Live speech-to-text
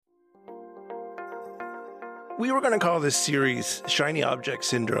We were going to call this series Shiny Object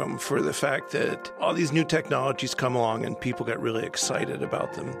Syndrome for the fact that all these new technologies come along and people get really excited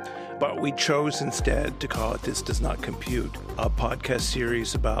about them. But we chose instead to call it This Does Not Compute, a podcast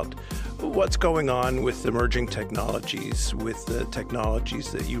series about what's going on with emerging technologies, with the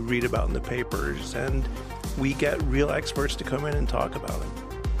technologies that you read about in the papers, and we get real experts to come in and talk about them.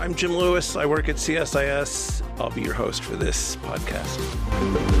 I'm Jim Lewis. I work at CSIS. I'll be your host for this podcast.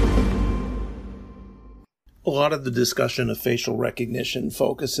 A lot of the discussion of facial recognition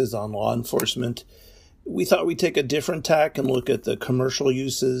focuses on law enforcement. We thought we'd take a different tack and look at the commercial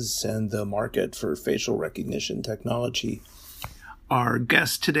uses and the market for facial recognition technology. Our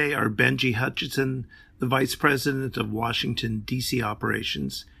guests today are Benji Hutchinson, the Vice President of Washington D.C.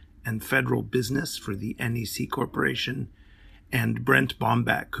 Operations and Federal Business for the NEC Corporation, and Brent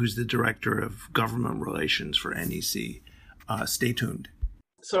Bombach, who's the Director of Government Relations for NEC. Stay tuned.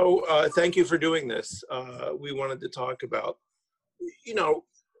 So thank you for doing this. We wanted to talk about,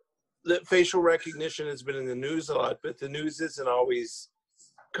 that facial recognition has been in the news a lot, but the news isn't always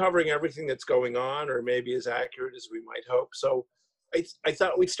covering everything that's going on or maybe as accurate as we might hope. So I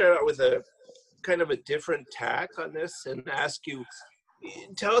thought we'd start out with a kind of a different tack on this and ask you,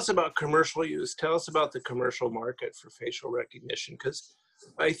 tell us about commercial use. Tell us about the commercial market for facial recognition, because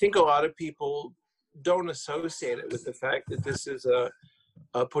I think a lot of people don't associate it with the fact that this is a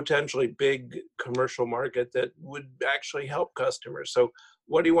potentially big commercial market that would actually help customers. So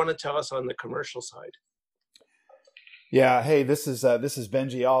what do you want to tell us on the commercial side? Yeah. Hey, this is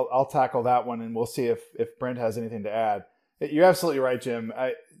Benji. I'll tackle that one, and we'll see if Brent has anything to add. You're absolutely right, Jim.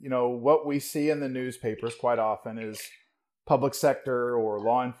 What we see in the newspapers quite often is public sector or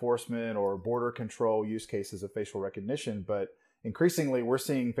law enforcement or border control use cases of facial recognition. But increasingly, we're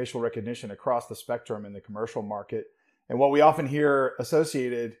seeing facial recognition across the spectrum in the commercial market. And what we often hear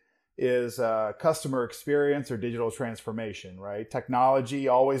associated is customer experience or digital transformation, right? Technology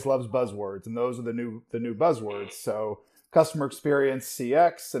always loves buzzwords, and those are the new buzzwords. So customer experience,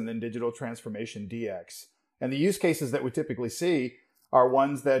 CX, and then digital transformation, DX. And the use cases that we typically see are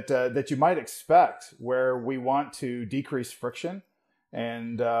ones that you might expect, where we want to decrease friction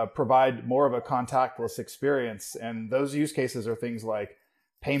and provide more of a contactless experience. And those use cases are things like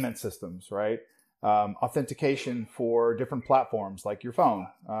payment systems, right? Authentication for different platforms like your phone,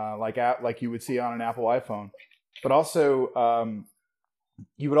 like you would see on an Apple iPhone, but also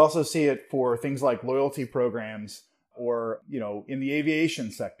you would also see it for things like loyalty programs, or in the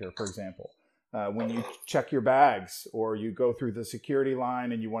aviation sector, for example, when you check your bags or you go through the security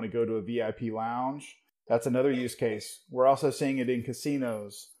line and you want to go to a VIP lounge. That's another use case. We're also seeing it in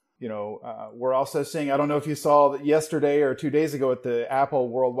casinos. We're also seeing, I don't know if you saw that yesterday or 2 days ago at the Apple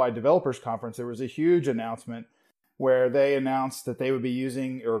Worldwide Developers Conference, there was a huge announcement where they announced that they would be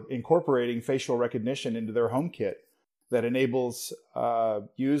using or incorporating facial recognition into their HomeKit that enables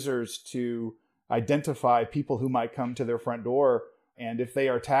users to identify people who might come to their front door. And if they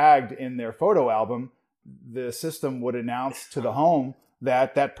are tagged in their photo album, the system would announce to the home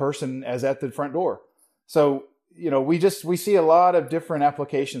that that person is at the front door. So we see a lot of different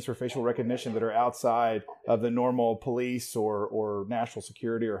applications for facial recognition that are outside of the normal police or national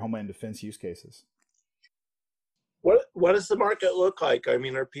security or homeland defense use cases. What does the market look like? I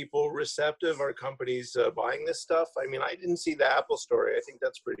mean, are people receptive? Are companies buying this stuff? I mean, I didn't see the Apple story. I think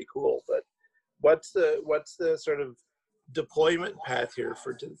that's pretty cool. But what's the sort of deployment path here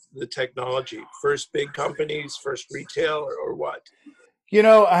for the technology? First big companies, first retail, or what?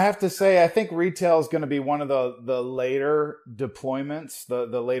 I have to say, I think retail is going to be one of the later deployments,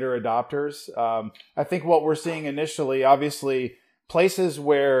 the later adopters. I think what we're seeing initially, obviously, places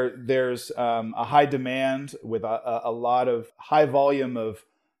where there's a high demand with a lot of high volume of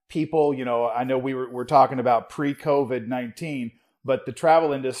people. I know we're talking about pre-COVID-19, but the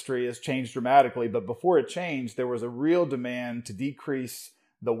travel industry has changed dramatically. But before it changed, there was a real demand to decrease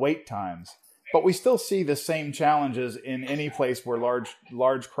the wait times. But we still see the same challenges in any place where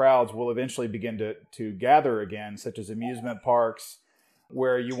large crowds will eventually begin to gather again, such as amusement parks,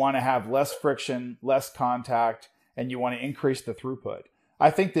 where you want to have less friction, less contact, and you want to increase the throughput.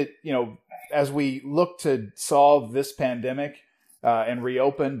 I think that, as we look to solve this pandemic and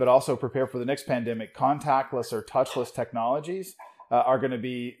reopen, but also prepare for the next pandemic, contactless or touchless technologies are going to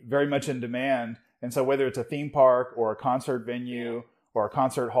be very much in demand. And so whether it's a theme park or a concert venue or a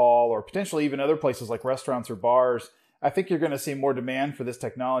concert hall, or potentially even other places like restaurants or bars, I think you're going to see more demand for this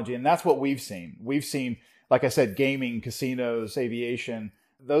technology. And that's what we've seen. We've seen, like I said, gaming, casinos, aviation.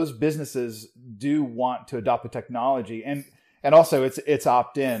 Those businesses do want to adopt the technology. And also it's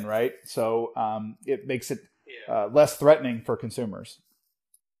opt-in, right? So it makes it less threatening for consumers.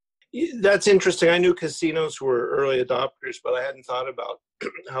 That's interesting. I knew casinos were early adopters, but I hadn't thought about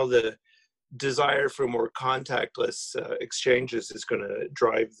how the desire for more contactless exchanges is going to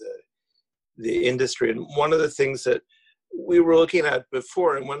drive the industry. And one of the things that we were looking at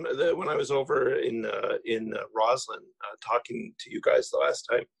before, and when I was over in Roslyn talking to you guys the last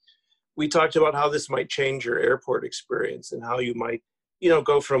time, we talked about how this might change your airport experience and how you might,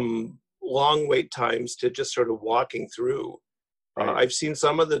 go from long wait times to just sort of walking through. Right. I've seen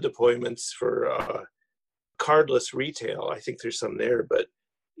some of the deployments for cardless retail. I think there's some there, but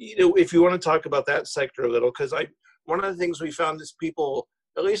if you want to talk about that sector a little, because one of the things we found is people,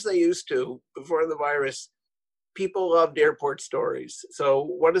 at least they used to before the virus, people loved airport stories. So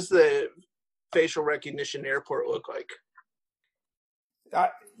what does the facial recognition airport look like?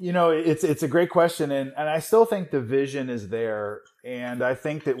 It's a great question, and I still think the vision is there, and I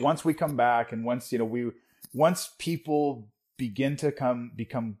think that once we come back, and once people begin to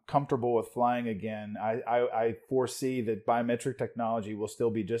become comfortable with flying again, I foresee that biometric technology will still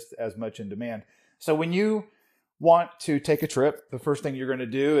be just as much in demand. So when you want to take a trip, the first thing you're going to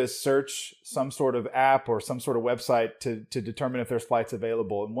do is search some sort of app or some sort of website to determine if there's flights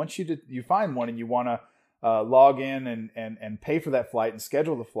available. And once you find one and you want to log in and pay for that flight and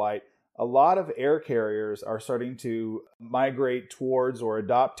schedule the flight, a lot of air carriers are starting to migrate towards or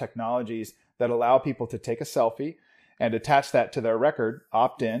adopt technologies that allow people to take a selfie and attach that to their record,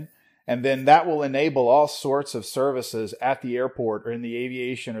 opt in, and then that will enable all sorts of services at the airport or in the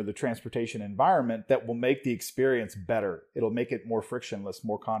aviation or the transportation environment that will make the experience better. It'll make it more frictionless,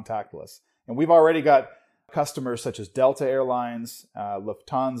 more contactless. And we've already got customers such as Delta Airlines,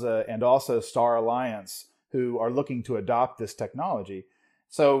 Lufthansa, and also Star Alliance who are looking to adopt this technology.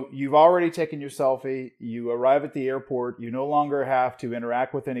 So you've already taken your selfie, you arrive at the airport, you no longer have to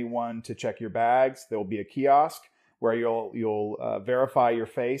interact with anyone to check your bags. There will be a kiosk where you'll verify your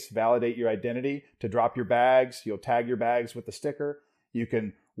face, validate your identity to drop your bags. You'll tag your bags with the sticker. You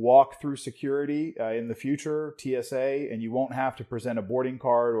can walk through security in the future, TSA, and you won't have to present a boarding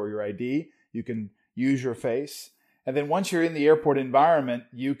card or your ID. You can use your face. And then once you're in the airport environment,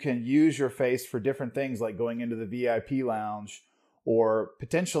 you can use your face for different things like going into the VIP lounge or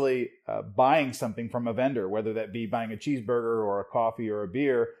potentially buying something from a vendor, whether that be buying a cheeseburger or a coffee or a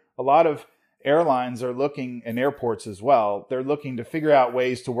beer. A lot of airlines are looking, and airports as well, they're looking to figure out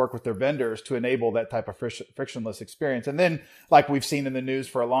ways to work with their vendors to enable that type of frictionless experience. And then, like we've seen in the news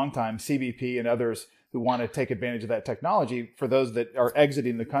for a long time, CBP and others who want to take advantage of that technology for those that are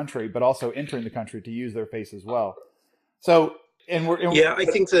exiting the country, but also entering the country to use their face as well. So, I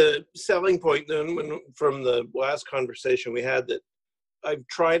think the selling point then, from the last conversation we had, that I've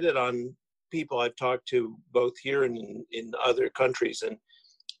tried it on people I've talked to both here and in other countries, and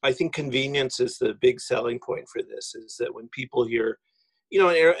I think convenience is the big selling point for this, is that when people hear,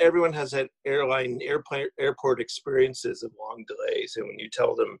 everyone has had airport experiences of long delays. And when you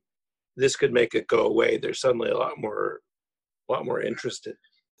tell them this could make it go away, they're suddenly a lot more interested.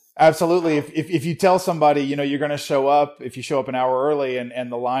 Absolutely. If you tell somebody, you're going to show up, if you show up an hour early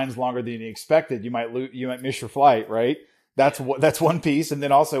and the line's longer than you expected, you might miss your flight, right? That's one piece. And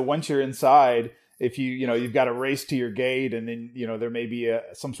then also once you're inside, if you've got to race to your gate, and then there may be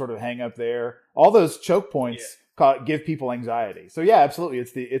some sort of hang up there. All those choke points give people anxiety. So yeah, absolutely,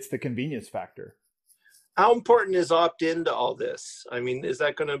 it's the convenience factor. How important is opt-in to all this? I mean, is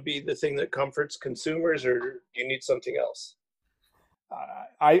that going to be the thing that comforts consumers, or do you need something else?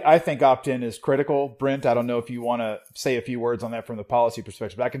 I think opt-in is critical. Brent, I don't know if you want to say a few words on that from the policy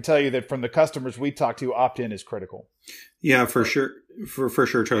perspective, but I can tell you that from the customers we talk to, opt-in is critical. Yeah, for sure. For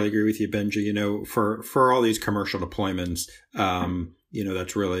sure, totally agree with you, Benji. For all these commercial deployments,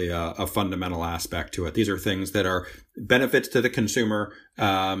 that's really a fundamental aspect to it. These are things that are benefits to the consumer,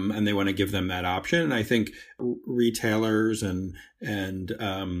 and they want to give them that option. And I think retailers and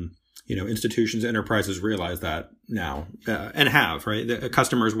institutions, enterprises realize that now and have, right? The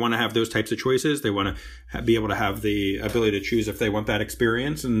customers want to have those types of choices. They want to be able to have the ability to choose if they want that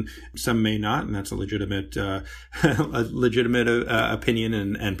experience, and some may not. And that's a legitimate opinion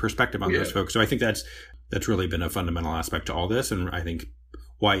and perspective on those folks. So I think that's really been a fundamental aspect to all this. And I think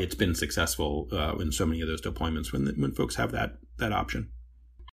why it's been successful in so many of those deployments when folks have that option.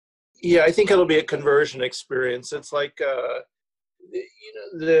 Yeah, I think it'll be a conversion experience. It's like,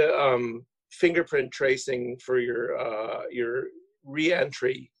 the fingerprint tracing for your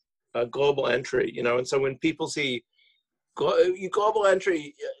re-entry, global entry, and so when people see global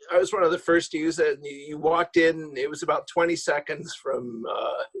entry, I was one of the first to use it, and you walked in, it was about 20 seconds from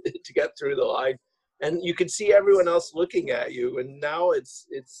to get through the line, and you could see everyone else looking at you, and now it's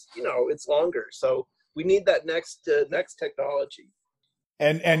longer. So we need that next technology.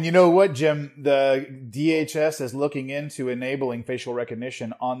 And you know what, Jim? The DHS is looking into enabling facial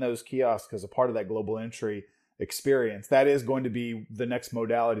recognition on those kiosks as a part of that global entry experience. That is going to be the next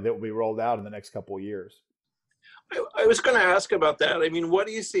modality that will be rolled out in the next couple of years. I was going to ask about that. I mean, what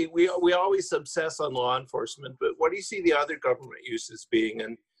do you see? We always obsess on law enforcement, but what do you see the other government uses being?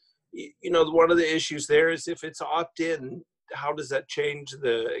 And, you know, one of the issues there is if it's opt-in, how does that change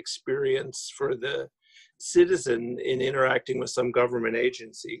the experience for the citizen in interacting with some government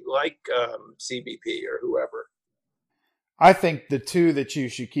agency like CBP or whoever? I think the two that you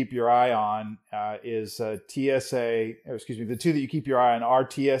should keep your eye on is TSA, the two that you keep your eye on are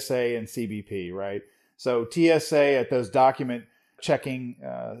TSA and CBP, right? So TSA at those document checking,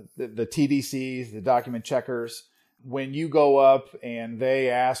 the TDCs, the document checkers, when you go up and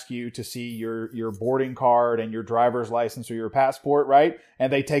they ask you to see your boarding card and your driver's license or your passport, right?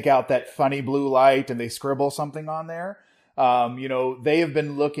 And they take out that funny blue light and they scribble something on there. You know,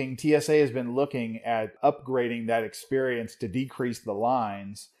 TSA has been looking at upgrading that experience to decrease the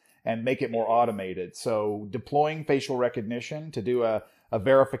lines and make it more automated. So deploying facial recognition to do a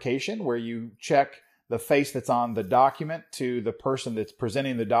verification where you check the face that's on the document to the person that's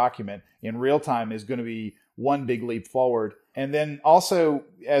presenting the document in real time is going to be one big leap forward. And then also,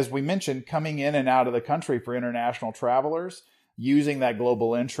 as we mentioned, coming in and out of the country for international travelers, using that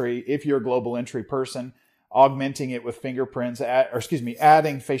global entry, if you're a global entry person, augmenting it with fingerprints,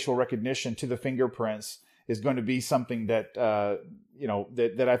 adding facial recognition to the fingerprints is going to be something that,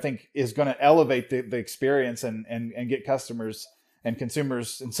 that I think is going to elevate the experience and get customers and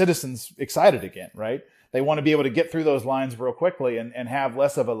consumers and citizens excited again, right? They want to be able to get through those lines real quickly and have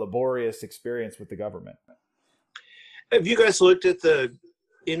less of a laborious experience with the government. Have you guys looked at the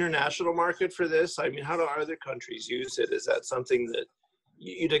international market for this? I mean, how do other countries use it? Is that something that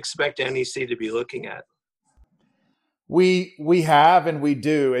you'd expect NEC to be looking at? We have and we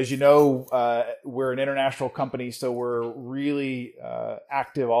do. As you know, we're an international company, so we're really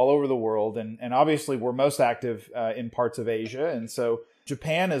active all over the world. And obviously, we're most active in parts of Asia. And so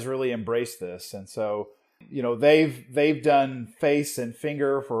Japan has really embraced this. And so, you know, they've done face and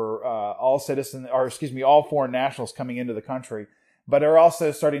finger for all foreign nationals coming into the country. But they're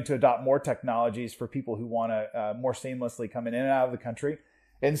also starting to adopt more technologies for people who want to more seamlessly come in and out of the country.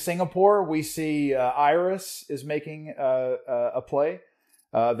 In Singapore, we see Iris is making a play.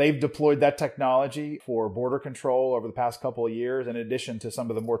 They've deployed that technology for border control over the past couple of years, in addition to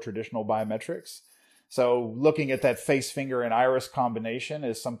some of the more traditional biometrics. So looking at that face, finger, and iris combination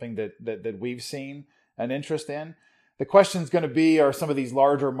is something that we've seen an interest in. The question is going to be, are some of these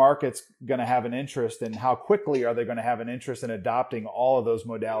larger markets going to have an interest, and how quickly are they going to have an interest in adopting all of those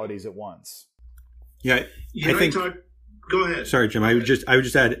modalities at once? Yeah, I think... Go ahead. Sorry, Jim. I would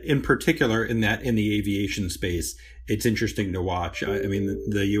just add, in particular, in the aviation space, it's interesting to watch. I mean,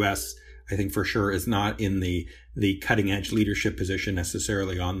 the U.S., I think for sure, is not in the cutting edge leadership position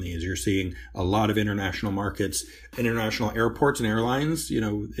necessarily on these. You're seeing a lot of international markets, international airports and airlines, you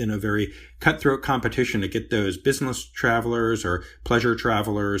know, in a very cutthroat competition to get those business travelers or pleasure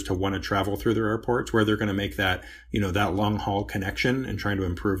travelers to want to travel through their airports, where they're going to make that, you know, that long haul connection and trying to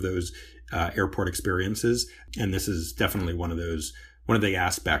improve those airport experiences. And this is definitely one of the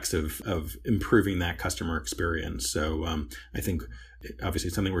aspects of improving that customer experience. So I think obviously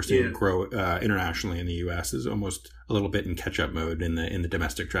something we're seeing grow internationally in the U.S. is almost a little bit in catch-up mode in the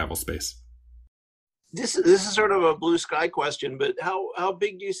domestic travel space. This is sort of a blue sky question, but how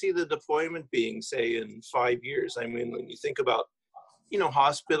big do you see the deployment being, say, in 5 years? I mean, when you think about, you know,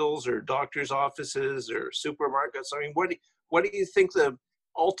 hospitals or doctors' offices or supermarkets, I mean, what do you think the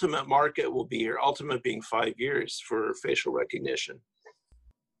ultimate market will be, or ultimate being 5 years for facial recognition?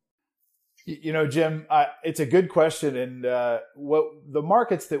 You know, Jim, it's a good question. And what the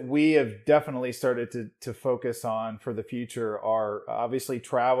markets that we have definitely started to focus on for the future are obviously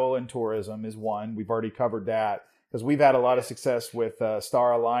travel and tourism is one. We've already covered that because we've had a lot of success with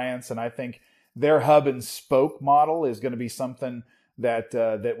Star Alliance. And I think their hub and spoke model is going to be something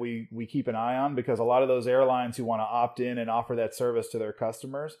that we keep an eye on, because a lot of those airlines who want to opt in and offer that service to their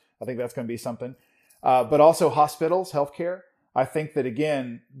customers, I think that's going to be something. But also hospitals, healthcare. I think that,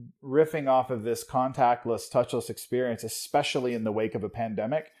 again, riffing off of this contactless, touchless experience, especially in the wake of a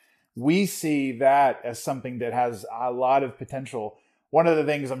pandemic, we see that as something that has a lot of potential. One of the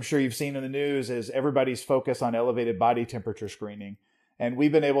things I'm sure you've seen in the news is everybody's focus on elevated body temperature screening. And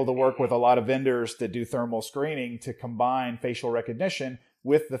we've been able to work with a lot of vendors that do thermal screening to combine facial recognition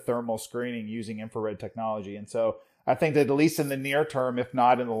with the thermal screening using infrared technology. And so I think that at least in the near term, if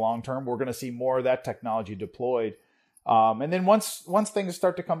not in the long term, we're going to see more of that technology deployed. And then once things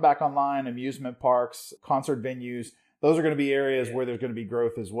start to come back online, amusement parks, concert venues, those are going to be areas where there's going to be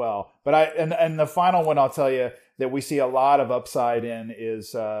growth as well. But and the final one I'll tell you that we see a lot of upside in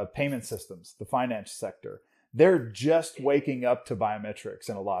is payment systems, the finance sector. They're just waking up to biometrics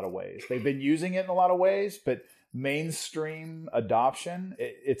in a lot of ways. They've been using it in a lot of ways, but mainstream adoption,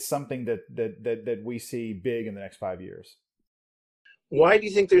 it's something that we see big in the next 5 years. Why do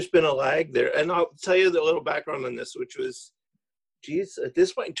you think there's been a lag there? And I'll tell you the little background on this, which was, at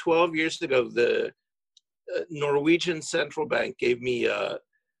this point, 12 years ago, the Norwegian Central Bank gave me a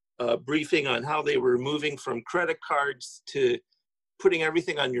briefing on how they were moving from credit cards to putting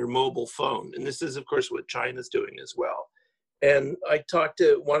everything on your mobile phone. And this is, of course, what China's doing as well. And I talked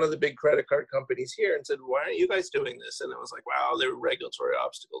to one of the big credit card companies here and said, why aren't you guys doing this? And I was like, wow, there are regulatory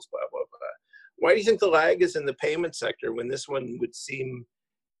obstacles, blah, blah, blah. Why do you think the lag is in the payment sector when this one would seem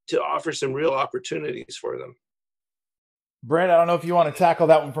to offer some real opportunities for them? Brent, I don't know if you want to tackle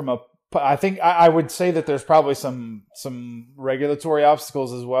that one I think I would say that there's probably some regulatory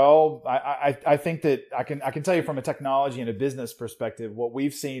obstacles as well. I think that I can tell you from a technology and a business perspective, what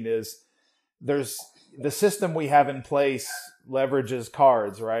we've seen is there's the system we have in place leverages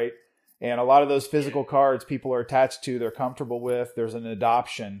cards, right? And a lot of those physical cards people are attached to, they're comfortable with. There's an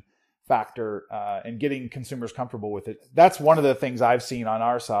adoption factor and getting consumers comfortable with it. That's one of the things I've seen on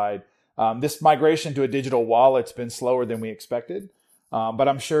our side. This migration to a digital wallet's been slower than we expected. But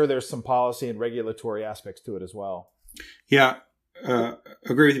I'm sure there's some policy and regulatory aspects to it as well. Yeah,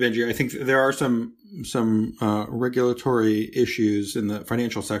 agree with you, Benji. I think there are some regulatory issues in the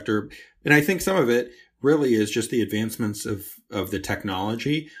financial sector, and I think some of it really is just the advancements of the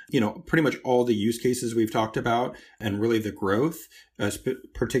technology. Pretty much all the use cases we've talked about, and really the growth,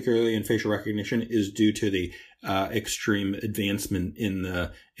 particularly in facial recognition, is due to the extreme advancement in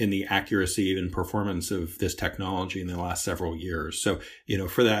the accuracy and performance of this technology in the last several years. So,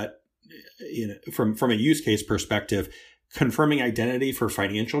 for that, from a use case perspective, confirming identity for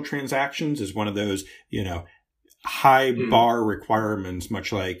financial transactions is one of those, high bar requirements,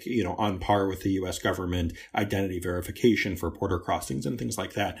 much like, on par with the U.S. government identity verification for border crossings and things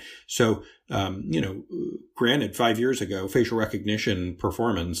like that. So, granted, 5 years ago, facial recognition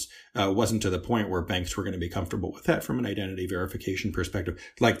performance wasn't to the point where banks were going to be comfortable with that from an identity verification perspective,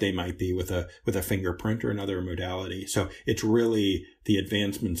 like they might be with a fingerprint or another modality. So it's really the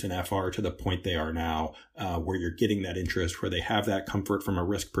advancements in FR to the point they are now, where you're getting that interest, where they have that comfort from a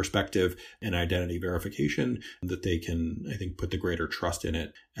risk perspective and identity verification, that they can, I think, put the greater trust in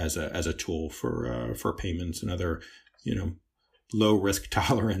it as a tool for payments and other, low risk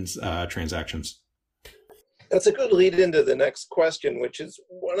tolerance transactions. That's a good lead into the next question, which is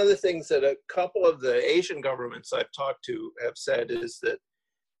one of the things that a couple of the Asian governments I've talked to have said is that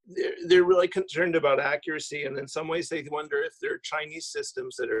they're really concerned about accuracy, and in some ways they wonder if there are Chinese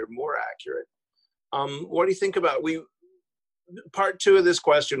systems that are more accurate. What do you think about part two of this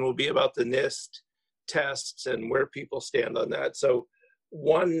question will be about the NIST tests and where people stand on that. So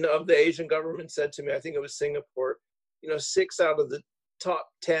one of the Asian governments said to me, I think it was Singapore, 6 out of the top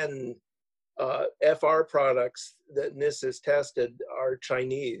 10 FR products that NIST has tested are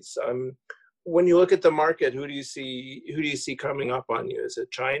Chinese. When you look at the market, who do you see coming up on you? Is it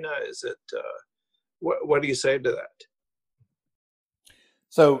China? Is it what do you say to that?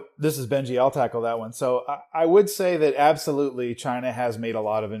 So this is Benji. I'll tackle that one. So I would say that absolutely China has made a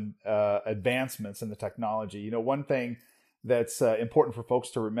lot of advancements in the technology. One thing that's important for folks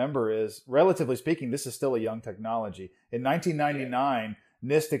to remember is, relatively speaking, this is still a young technology. In 1999,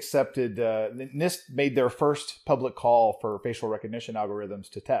 NIST made their first public call for facial recognition algorithms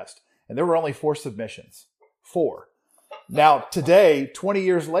to test. And there were only 4 submissions. 4. Now, today, 20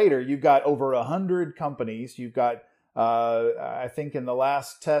 years later, you've got over 100 companies. You've got, I think in the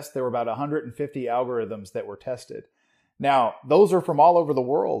last test, there were about 150 algorithms that were tested. Now, those are from all over the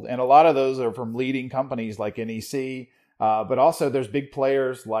world. And a lot of those are from leading companies like NEC. But also there's big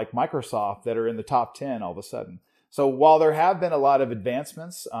players like Microsoft that are in the top 10 all of a sudden. So while there have been a lot of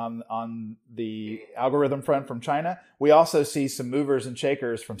advancements on the algorithm front from China, we also see some movers and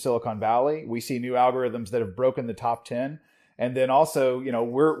shakers from Silicon Valley. We see new algorithms that have broken the top 10. And then also,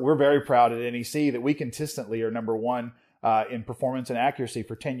 we're very proud at NEC that we consistently are number 1 in performance and accuracy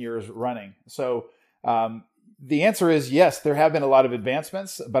for 10 years running. So the answer is yes, there have been a lot of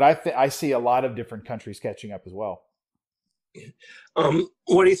advancements, but I see a lot of different countries catching up as well.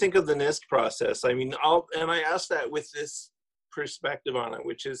 What do you think of the NIST process? I mean, I ask that with this perspective on it,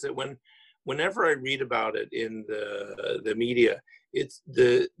 which is that whenever I read about it in the media, it's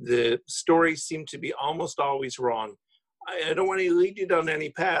the stories seem to be almost always wrong. I don't want to lead you down any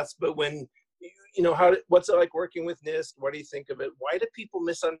paths, but what's it like working with NIST? What do you think of it? Why do people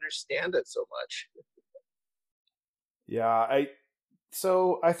misunderstand it so much? Yeah,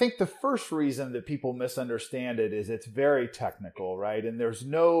 so I think the first reason that people misunderstand it is it's very technical, right? And there's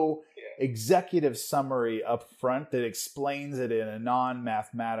no executive summary up front that explains it in a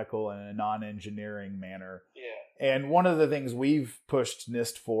non-mathematical and a non-engineering manner. Yeah. And one of the things we've pushed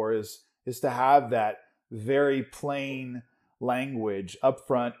NIST for is to have that very plain language up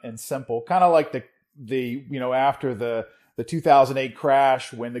front and simple, kind of like the after the 2008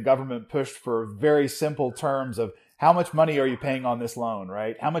 crash, when the government pushed for very simple terms of how much money are you paying on this loan,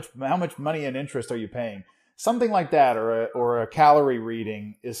 right? How much money and interest are you paying? Something like that, or a calorie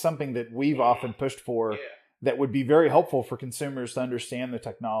reading is something that we've often pushed for, that would be very helpful for consumers to understand the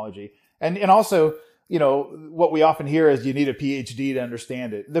technology. And also, what we often hear is you need a PhD to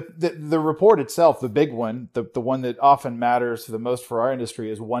understand it. The report itself, the big one, the one that often matters the most for our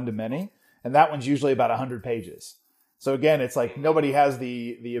industry, is one to many, and that one's usually about 100 pages. So again, it's like nobody has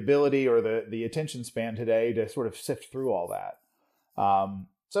the ability or the attention span today to sort of sift through all that.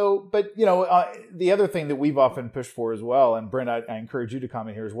 But the other thing that we've often pushed for as well, and Brent, I encourage you to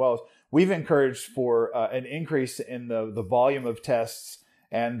comment here as well, is we've encouraged for an increase in the volume of tests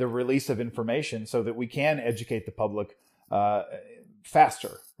and the release of information so that we can educate the public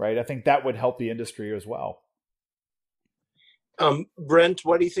faster, right? I think that would help the industry as well. Brent,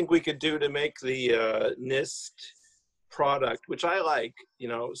 what do you think we could do to make the NIST product, which I like,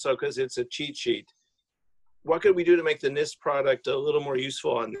 so because it's a cheat sheet, what could we do to make the NIST product a little more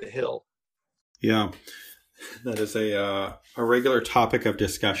useful on the Hill? Yeah, that is a regular topic of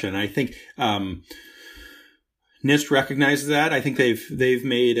discussion. I think NIST recognizes that. I think they've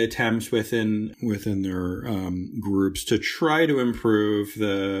made attempts within their groups to try to improve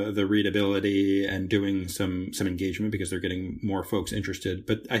the readability and doing some engagement, because they're getting more folks interested.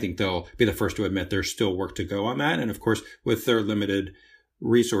 But I think they'll be the first to admit there's still work to go on that. And of course, with their limited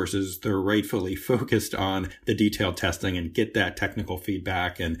resources, they're rightfully focused on the detailed testing and get that technical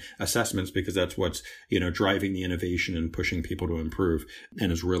feedback and assessments, because that's what's, driving the innovation and pushing people to improve,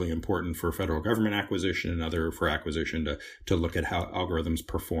 and is really important for federal government acquisition and for acquisition to look at how algorithms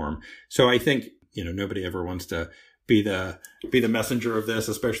perform. So I think, nobody ever wants to be the messenger of this,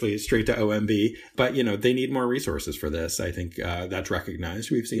 especially straight to OMB, but they need more resources for this. I think that's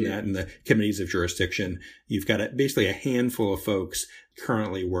recognized. We've seen that in the committees of jurisdiction. You've got basically a handful of folks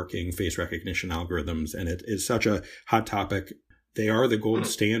currently working face recognition algorithms, and it is such a hot topic. They are the gold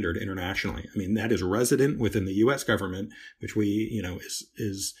standard internationally. I mean, that is resident within the U.S. government, which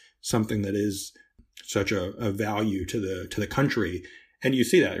is something that is such a value to the country. And you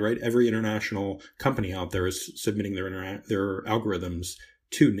see that, right? Every international company out there is submitting their algorithms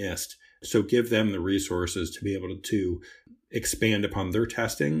to NIST. So give them the resources to be able to expand upon their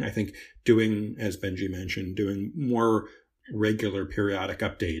testing. I think doing, as Benji mentioned, doing more regular periodic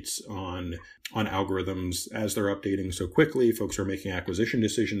updates on algorithms as they're updating so quickly. Folks are making acquisition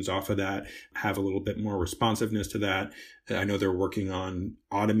decisions off of that, have a little bit more responsiveness to that. I know they're working on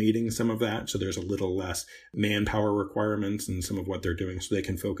automating some of that, so there's a little less manpower requirements in some of what they're doing, so they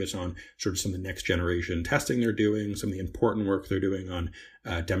can focus on sort of some of the next generation testing they're doing, some of the important work they're doing on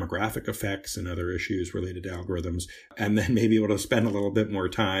demographic effects and other issues related to algorithms, and then maybe able to spend a little bit more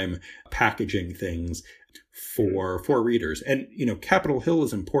time packaging things for readers. And, Capitol Hill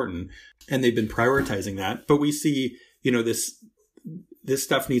is important, and they've been prioritizing that. But we see, this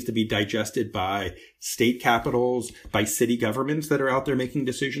stuff needs to be digested by state capitals, by city governments that are out there making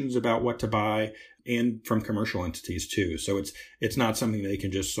decisions about what to buy, and from commercial entities too. So it's not something they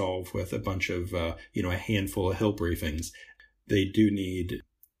can just solve with a bunch of, a handful of Hill briefings. They do need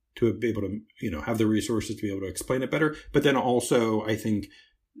to be able to, have the resources to be able to explain it better. But then also, I think,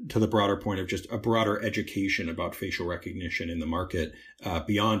 to the broader point of just a broader education about facial recognition in the market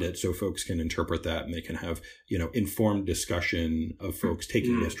beyond it, so folks can interpret that and they can have, informed discussion of folks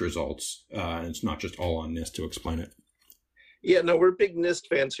taking NIST results. And it's not just all on NIST to explain it. Yeah, no, we're big NIST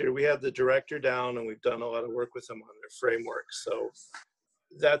fans here. We have the director down, and we've done a lot of work with them on their framework. So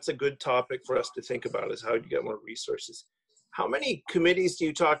that's a good topic for us to think about, is how do you get more resources. How many committees do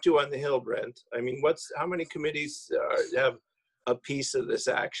you talk to on the Hill, Brent? I mean, how many committees have a piece of this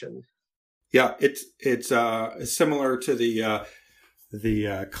action? Yeah, it's similar to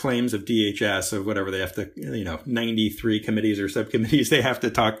the claims of DHS of whatever they have to, 93 committees or subcommittees they have to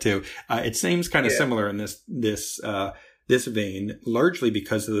talk to. It seems kind of similar in this vein, largely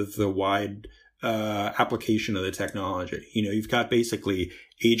because of the wide application of the technology. You've got basically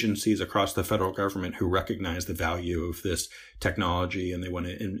agencies across the federal government who recognize the value of this technology and they want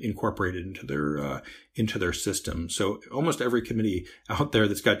to incorporate it into their system. So almost every committee out there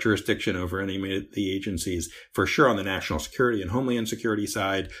that's got jurisdiction over any of the agencies, for sure on the national security and homeland security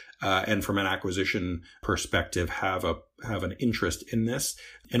side, and from an acquisition perspective, have an interest in this.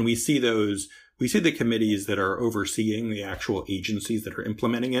 And we see the committees that are overseeing the actual agencies that are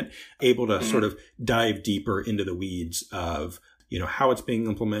implementing it able to sort of dive deeper into the weeds of, how it's being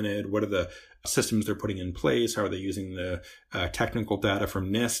implemented, what are the systems they're putting in place, how are they using the technical data from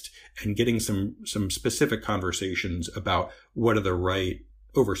NIST, and getting some specific conversations about what are the right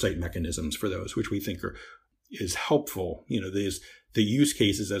oversight mechanisms for those, which we think is helpful. The use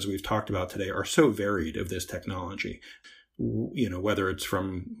cases, as we've talked about today, are so varied of this technology. Whether it's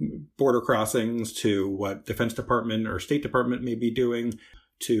from border crossings to what Defense Department or State Department may be doing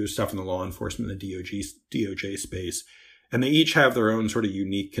to stuff in the law enforcement, the DOJ space. And they each have their own sort of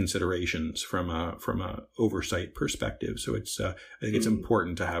unique considerations from a oversight perspective. So I think it's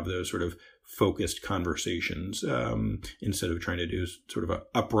important to have those sort of focused conversations instead of trying to do sort of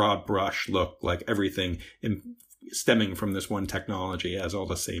a broad brush look, like everything stemming from this one technology has all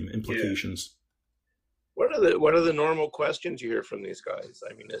the same implications. Yeah. What are the normal questions you hear from these guys?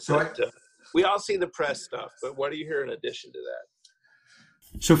 I mean, we all see the press stuff, but what do you hear in addition to that?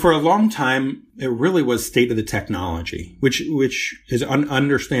 So for a long time, it really was state of the technology, which is an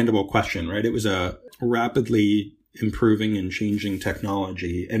understandable question, right? It was a rapidly improving and changing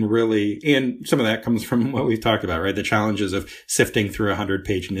technology. And some of that comes from what we've talked about, right? The challenges of sifting through a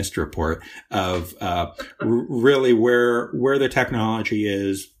 100-page NIST report of really where the technology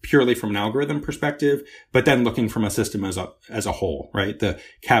is purely from an algorithm perspective, but then looking from a system as a whole, right? The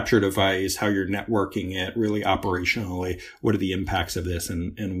capture device, how you're networking it, really operationally, what are the impacts of this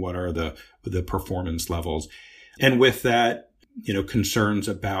and what are the performance levels? And with that, concerns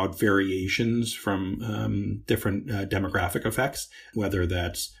about variations from different demographic effects, whether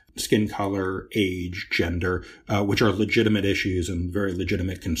that's skin color, age, gender, which are legitimate issues and very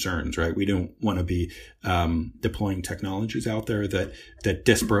legitimate concerns, right? We don't want to be deploying technologies out there that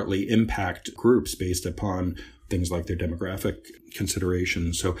disparately impact groups based upon things like their demographic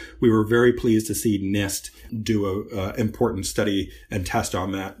considerations. So we were very pleased to see NIST do a important study and test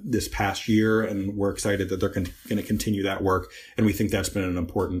on that this past year. And we're excited that they're going to continue that work. And we think that's been an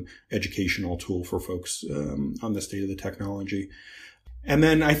important educational tool for folks on the state of the technology. And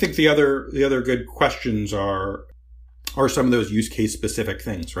then I think the other good questions are some of those use case specific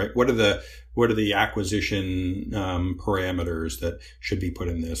things, right? What are the acquisition parameters that should be put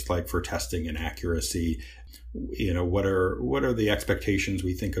in this, like for testing and accuracy? What are the expectations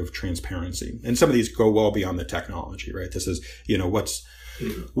we think of transparency? And some of these go well beyond the technology, right? This is,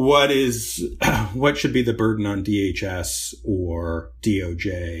 what should be the burden on DHS or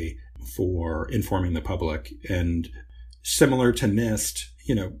DOJ for informing the public? And similar to NIST,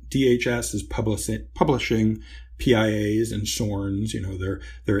 DHS is publishing PIAs and SORNs,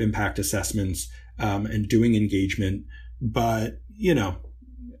 their impact assessments, and doing engagement. But,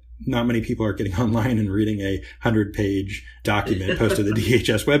 not many people are getting online and reading a 100-page document posted to the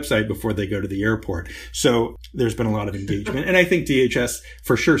DHS website before they go to the airport. So there's been a lot of engagement. And I think DHS,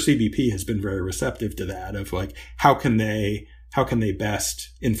 for sure, CBP has been very receptive to that of like, how can they best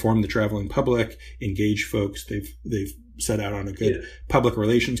inform the traveling public, engage folks? They've set out on a good public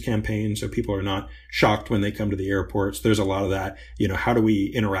relations campaign so people are not shocked when they come to the airports. There's a lot of that. How do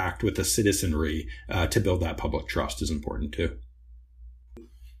we interact with the citizenry to build that public trust is important too.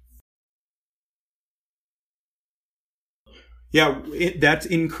 Yeah, that's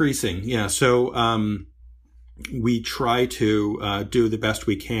increasing. Yeah. So, we try to, do the best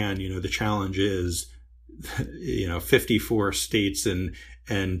we can. The challenge is, 54 states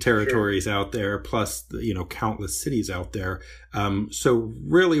and territories out there, plus, countless cities out there. So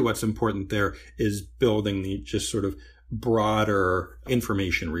really what's important there is building the just sort of broader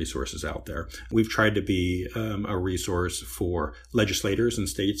information resources out there. We've tried to be a resource for legislators in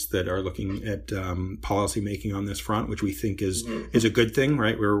states that are looking at policy making on this front, which we think is a good thing,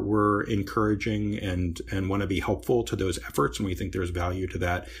 right? We're encouraging and want to be helpful to those efforts, and we think there's value to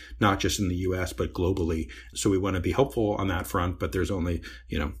that, not just in the U.S. but globally. So we want to be helpful on that front, but there's only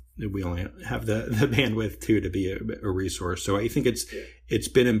we only have the bandwidth to be a resource. So I think it's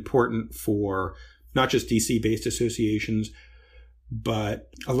been important for not just DC-based associations, but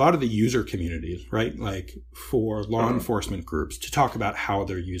a lot of the user communities, right? Like for law enforcement groups to talk about how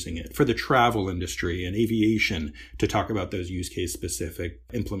they're using it, for the travel industry and aviation to talk about those use case specific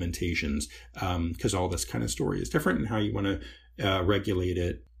implementations, because all this kind of story is different and how you want to regulate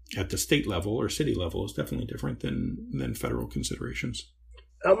it at the state level or city level is definitely different than federal considerations.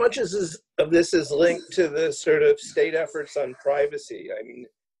 How much of this is linked to the sort of state efforts on privacy? I mean,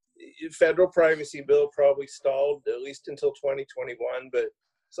 federal privacy bill probably stalled at least until 2021, but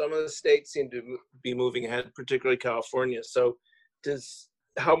some of the states seem to be moving ahead, particularly California. So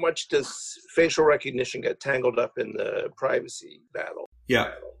how much does facial recognition get tangled up in the privacy battle?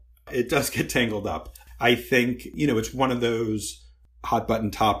 Yeah, it does get tangled up. I think, it's one of those hot button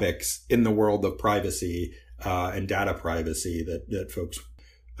topics in the world of privacy and data privacy that folks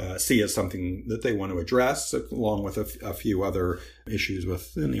see as something that they want to address, along with a few other issues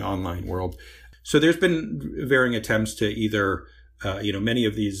within the online world. So there's been varying attempts to either, many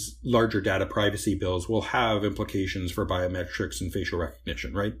of these larger data privacy bills will have implications for biometrics and facial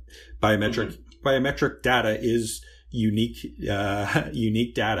recognition, right? Biometric data is unique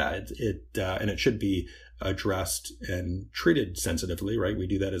data. And it should be addressed and treated sensitively, right? We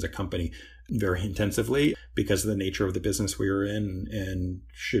do that as a company very intensively because of the nature of the business we are in, and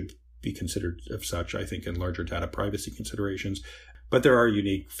should be considered of such, I think, in larger data privacy considerations. But there are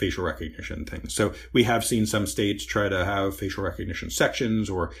unique facial recognition things. So we have seen some states try to have facial recognition sections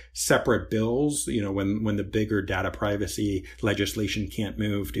or separate bills, when the bigger data privacy legislation can't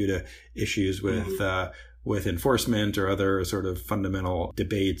move due to issues with enforcement or other sort of fundamental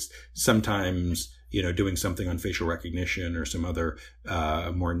debates. Sometimes, doing something on facial recognition or some other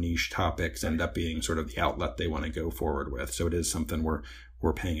more niche topics end up being sort of the outlet they want to go forward with. So it is something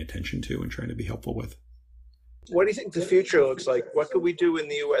we're paying attention to and trying to be helpful with. What do you think the future looks like? What could we do in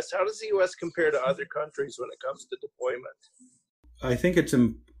the U.S.? How does the U.S. compare to other countries when it comes to deployment? I think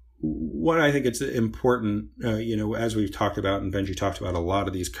it's important, as we've talked about, and Benji talked about a lot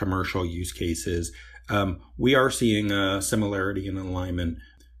of these commercial use cases, we are seeing a similarity and alignment,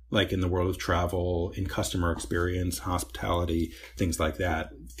 like in the world of travel, in customer experience, hospitality, things like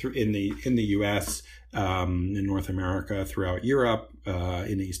that. In the U.S., in North America, throughout Europe,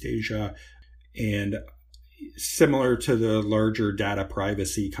 in East Asia, and similar to the larger data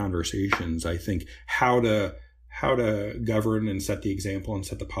privacy conversations, I think how to govern and set the example and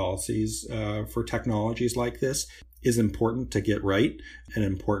set the policies for technologies like this is important to get right, and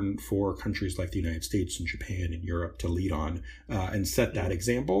important for countries like the United States and Japan and Europe to lead on and set that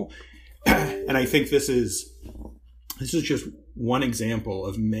example. And I think this is just one example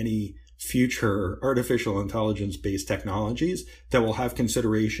of many future artificial intelligence-based technologies that will have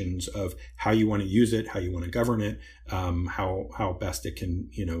considerations of how you want to use it, how you want to govern it, how best it can,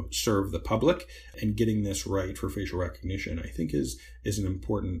 serve the public. And getting this right for facial recognition, I think, is an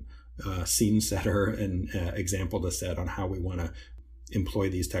important scene setter and example to set on how we want to employ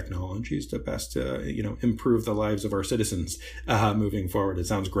these technologies to best, improve the lives of our citizens moving forward. It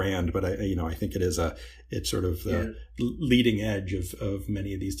sounds grand, but I think it's sort of the leading edge of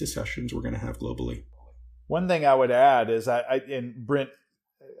many of these discussions we're going to have globally. One thing I would add is and Brent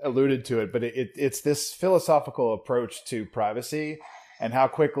alluded to it, but it's this philosophical approach to privacy and how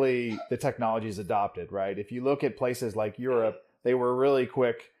quickly the technology is adopted, right? If you look at places like Europe, they were really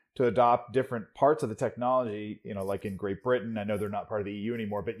quick to adopt different parts of the technology, like in Great Britain. I know they're not part of the EU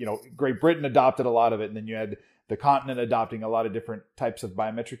anymore, but, Great Britain adopted a lot of it. And then you had the continent adopting a lot of different types of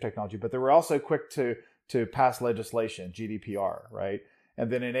biometric technology, but they were also quick to pass legislation, GDPR, right? And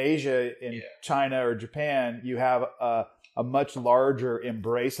then in Asia, in China or Japan, you have a much larger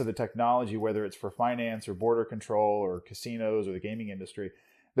embrace of the technology, whether it's for finance or border control or casinos or the gaming industry.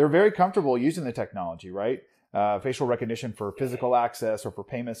 They're very comfortable using the technology, right? Facial recognition for physical access or for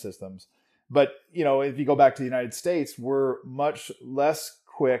payment systems. But, if you go back to the United States, we're much less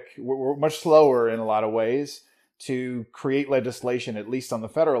quick. We're much slower in a lot of ways to create legislation, at least on the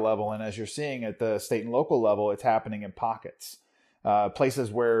federal level. And as you're seeing at the state and local level, it's happening in pockets. Places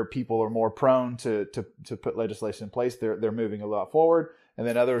where people are more prone to put legislation in place, they're moving a lot forward. And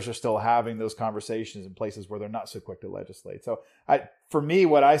then others are still having those conversations in places where they're not so quick to legislate. So for me,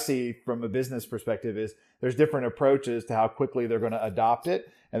 what I see from a business perspective is there's different approaches to how quickly they're going to adopt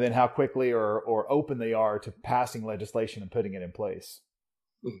it, and then how quickly or open they are to passing legislation and putting it in place.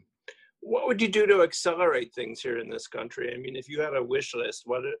 What would you do to accelerate things here in this country? I mean, if you had a wish list,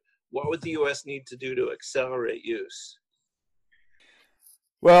 what would the U.S. need to do to accelerate use?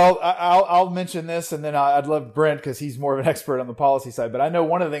 Well, I'll mention this, and then I'd love Brent because he's more of an expert on the policy side. But I know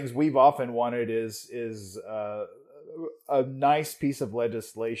one of the things we've often wanted is a nice piece of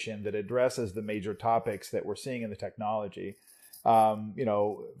legislation that addresses the major topics that we're seeing in the technology.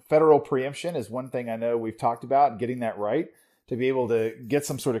 Federal preemption is one thing I know we've talked about, and getting that right to be able to get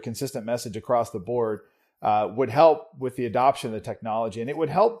some sort of consistent message across the board. would help with the adoption of the technology, and it would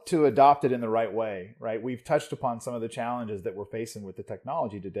help to adopt it in the right way, right? We've touched upon some of the challenges that we're facing with the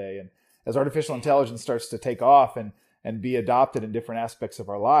technology today. And as artificial intelligence starts to take off and be adopted in different aspects of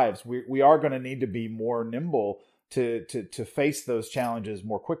our lives, we are going to need to be more nimble to face those challenges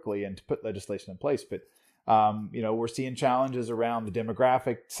more quickly and to put legislation in place. But, we're seeing challenges around the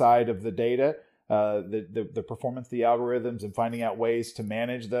demographic side of the data, the performance of the algorithms, and finding out ways to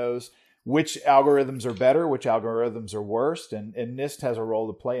manage those. Which algorithms are better, which algorithms are worse, and NIST has a role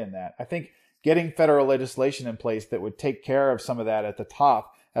to play in that. I think getting federal legislation in place that would take care of some of that at the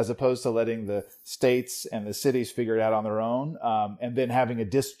top, as opposed to letting the states and the cities figure it out on their own, and then having a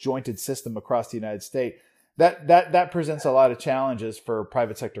disjointed system across the United States, that presents a lot of challenges for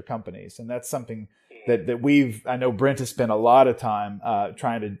private sector companies, and that's something that I know Brent has spent a lot of time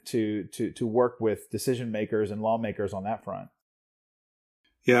trying to work with decision makers and lawmakers on that front.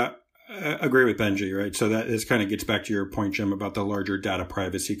 Yeah. I agree with Benji, right? So this kind of gets back to your point, Jim, about the larger data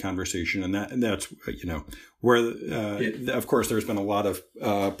privacy conversation, and that's where of course there's been a lot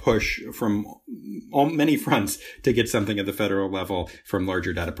of push from many fronts to get something at the federal level from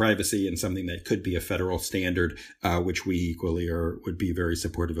larger data privacy, and something that could be a federal standard, which we equally would be very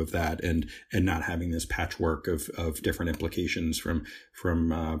supportive of that, and not having this patchwork of different implications from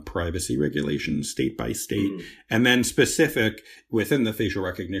privacy regulations state by state, and then specific within the facial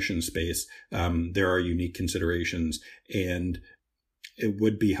recognition space. There are unique considerations, and it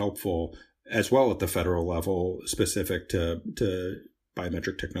would be helpful as well at the federal level, specific to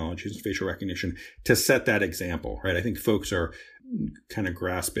biometric technologies and facial recognition, to set that example, right? I think folks are kind of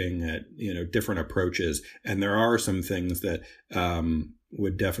grasping at, different approaches, and there are some things that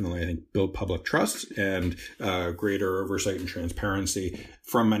would definitely, I think, build public trust and greater oversight and transparency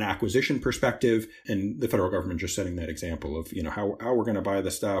from an acquisition perspective. And the federal government just setting that example of, how we're going to buy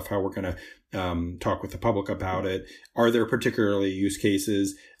the stuff, how we're going to talk with the public about it. Are there particularly use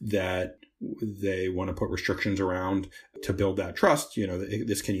cases that they want to put restrictions around to build that trust?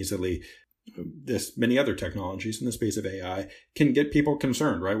 This can easily, many other technologies in the space of AI can get people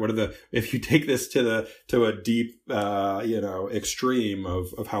concerned, right? If you take this to a deep, extreme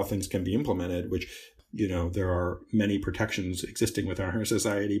of how things can be implemented, which, there are many protections existing within our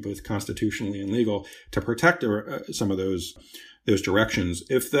society, both constitutionally and legal, to protect some of those directions.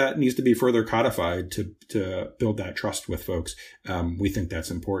 If that needs to be further codified to build that trust with folks, we think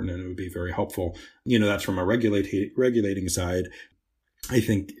that's important, and it would be very helpful. That's from a regulating side. I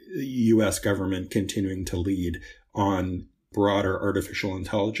think the U.S. government continuing to lead on broader artificial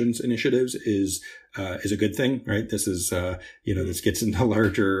intelligence initiatives is a good thing, right? This is, this gets into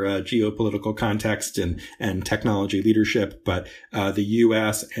larger geopolitical context and technology leadership, but the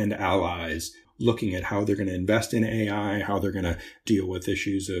U.S. and allies looking at how they're going to invest in AI, how they're going to deal with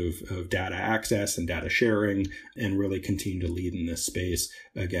issues of data access and data sharing, and really continue to lead in this space.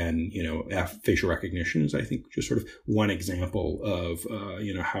 Again, facial recognition is, I think, just sort of one example of,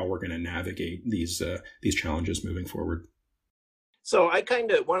 how we're going to navigate these challenges moving forward. So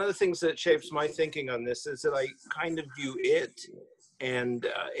one of the things that shapes my thinking on this is that I kind of view it and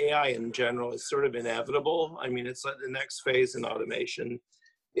AI in general as sort of inevitable. I mean, it's like the next phase in automation.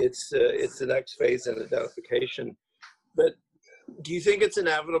 It's the next phase in identification. But do you think it's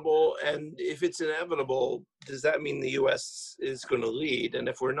inevitable? And if it's inevitable, does that mean the U.S. is going to lead? And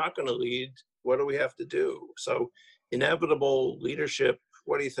if we're not going to lead, what do we have to do? So inevitable leadership,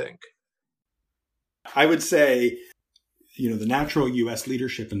 what do you think? I would say, the natural U.S.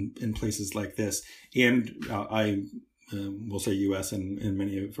 leadership in places like this, and I will say U.S. and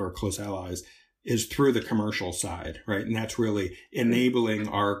many of our close allies, is through the commercial side, right? And that's really enabling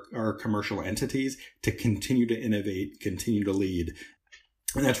our commercial entities to continue to innovate, continue to lead.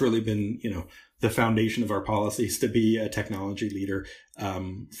 And that's really been, the foundation of our policies to be a technology leader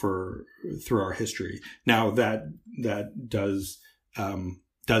through our history. Now that does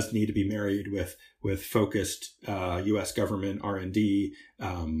need to be married with focused U.S. government R&D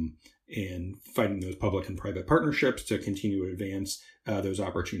and finding those public and private partnerships to continue to advance those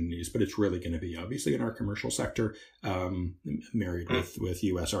opportunities. But it's really going to be obviously in our commercial sector, married with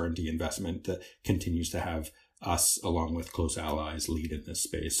U.S. R&D investment that continues to have us, along with close allies, lead in this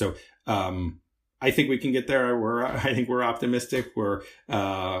space. So I think we can get there. I think we're optimistic. We're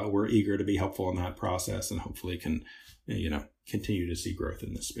eager to be helpful in that process, and hopefully can continue to see growth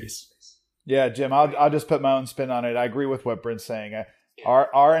in this space. Yeah, Jim, I'll just put my own spin on it. I agree with what Brent's saying.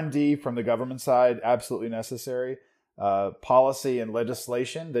 Our R&D from the government side, absolutely necessary. Policy and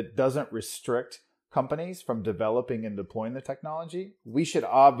legislation that doesn't restrict companies from developing and deploying the technology. We should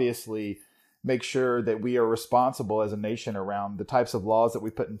obviously make sure that we are responsible as a nation around the types of laws that we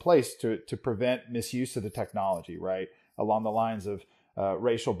put in place to prevent misuse of the technology, right? Along the lines of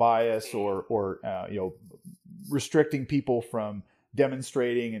racial bias or restricting people from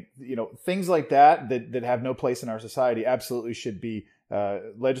demonstrating, and things like that have no place in our society absolutely should be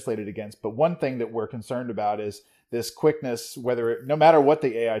legislated against. But one thing that we're concerned about is this quickness, no matter what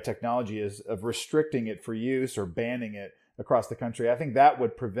the AI technology is, of restricting it for use or banning it across the country. I think that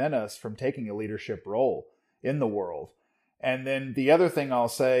would prevent us from taking a leadership role in the world. And then the other thing I'll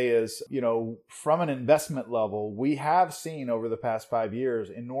say is, from an investment level, we have seen over the past 5 years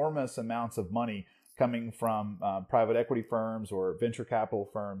enormous amounts of money coming from private equity firms or venture capital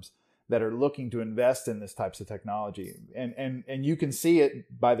firms that are looking to invest in this types of technology. And you can see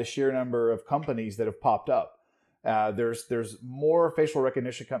it by the sheer number of companies that have popped up. There's more facial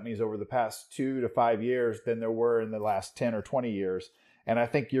recognition companies over the past 2 to 5 years than there were in the last 10 or 20 years. And I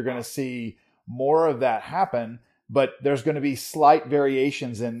think you're going to see more of that happen, but there's going to be slight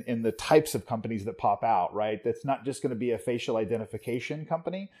variations in the types of companies that pop out, right? That's not just going to be a facial identification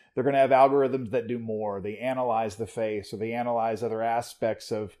company. They're going to have algorithms that do more. They analyze the face, or they analyze other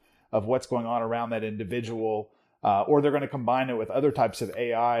aspects of what's going on around that individual, or they're going to combine it with other types of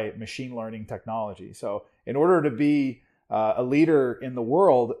AI, machine learning technology. So in order to be a leader in the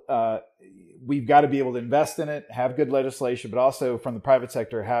world, we've got to be able to invest in it, have good legislation, but also from the private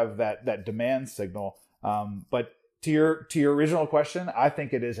sector have that demand signal. But to your original question, I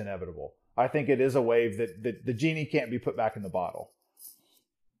think it is inevitable. I think it is a wave that the genie can't be put back in the bottle.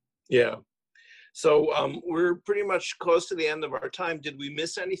 Yeah. So we're pretty much close to the end of our time. Did we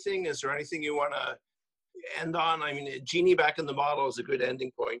miss anything? Is there anything you want to end on? I mean, genie back in the bottle is a good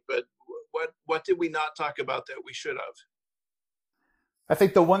ending point, but what did we not talk about that we should have? I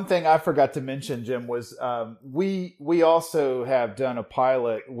think the one thing I forgot to mention, Jim, was we also have done a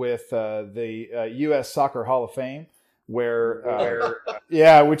pilot with the U.S. Soccer Hall of Fame,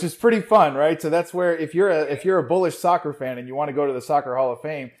 which is pretty fun, right? So that's where if you're a bullish soccer fan and you want to go to the Soccer Hall of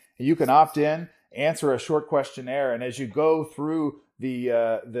Fame, you can opt in, answer a short questionnaire, and as you go through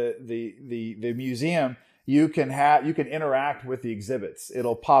the museum, you can interact with the exhibits.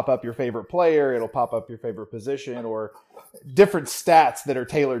 It'll pop up your favorite player, it'll pop up your favorite position, or different stats that are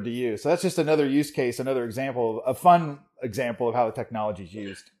tailored to you. So that's just another use case, another example, a fun example of how the technology is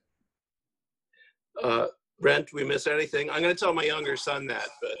used. Brent, we miss anything? I'm going to tell my younger son that.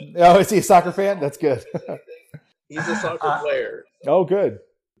 But oh, is he a soccer fan? That's good. He's a soccer player. Oh, good.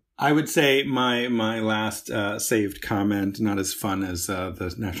 I would say my last saved comment, not as fun as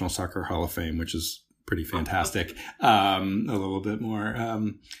the National Soccer Hall of Fame, which is pretty fantastic. A little bit more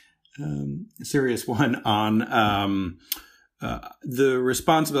serious one on the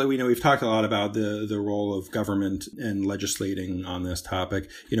responsibility. We've talked a lot about the role of government and legislating on this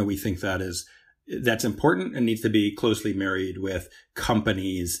topic. We think that's important and needs to be closely married with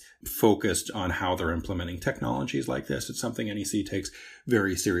companies focused on how they're implementing technologies like this. It's something NEC takes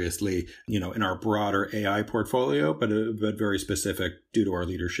very seriously, in our broader AI portfolio, but very specific due to our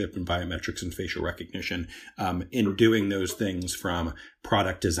leadership in biometrics and facial recognition, in doing those things from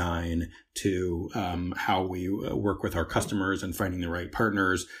product design to how we work with our customers and finding the right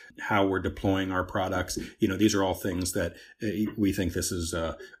partners, how we're deploying our products. These are all things that we think this is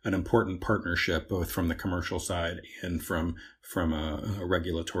an important partnership, both from the commercial side and from a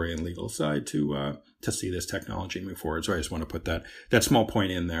regulatory and legal side to see this technology move forward. So I just want to put that small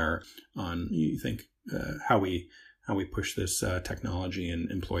point in there on, you think, how we push this technology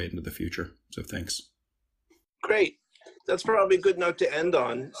and employ it into the future. So thanks. Great. That's probably a good note to end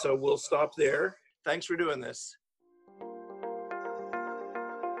on. So we'll stop there. Thanks for doing this.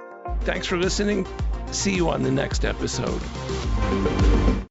 Thanks for listening. See you on the next episode.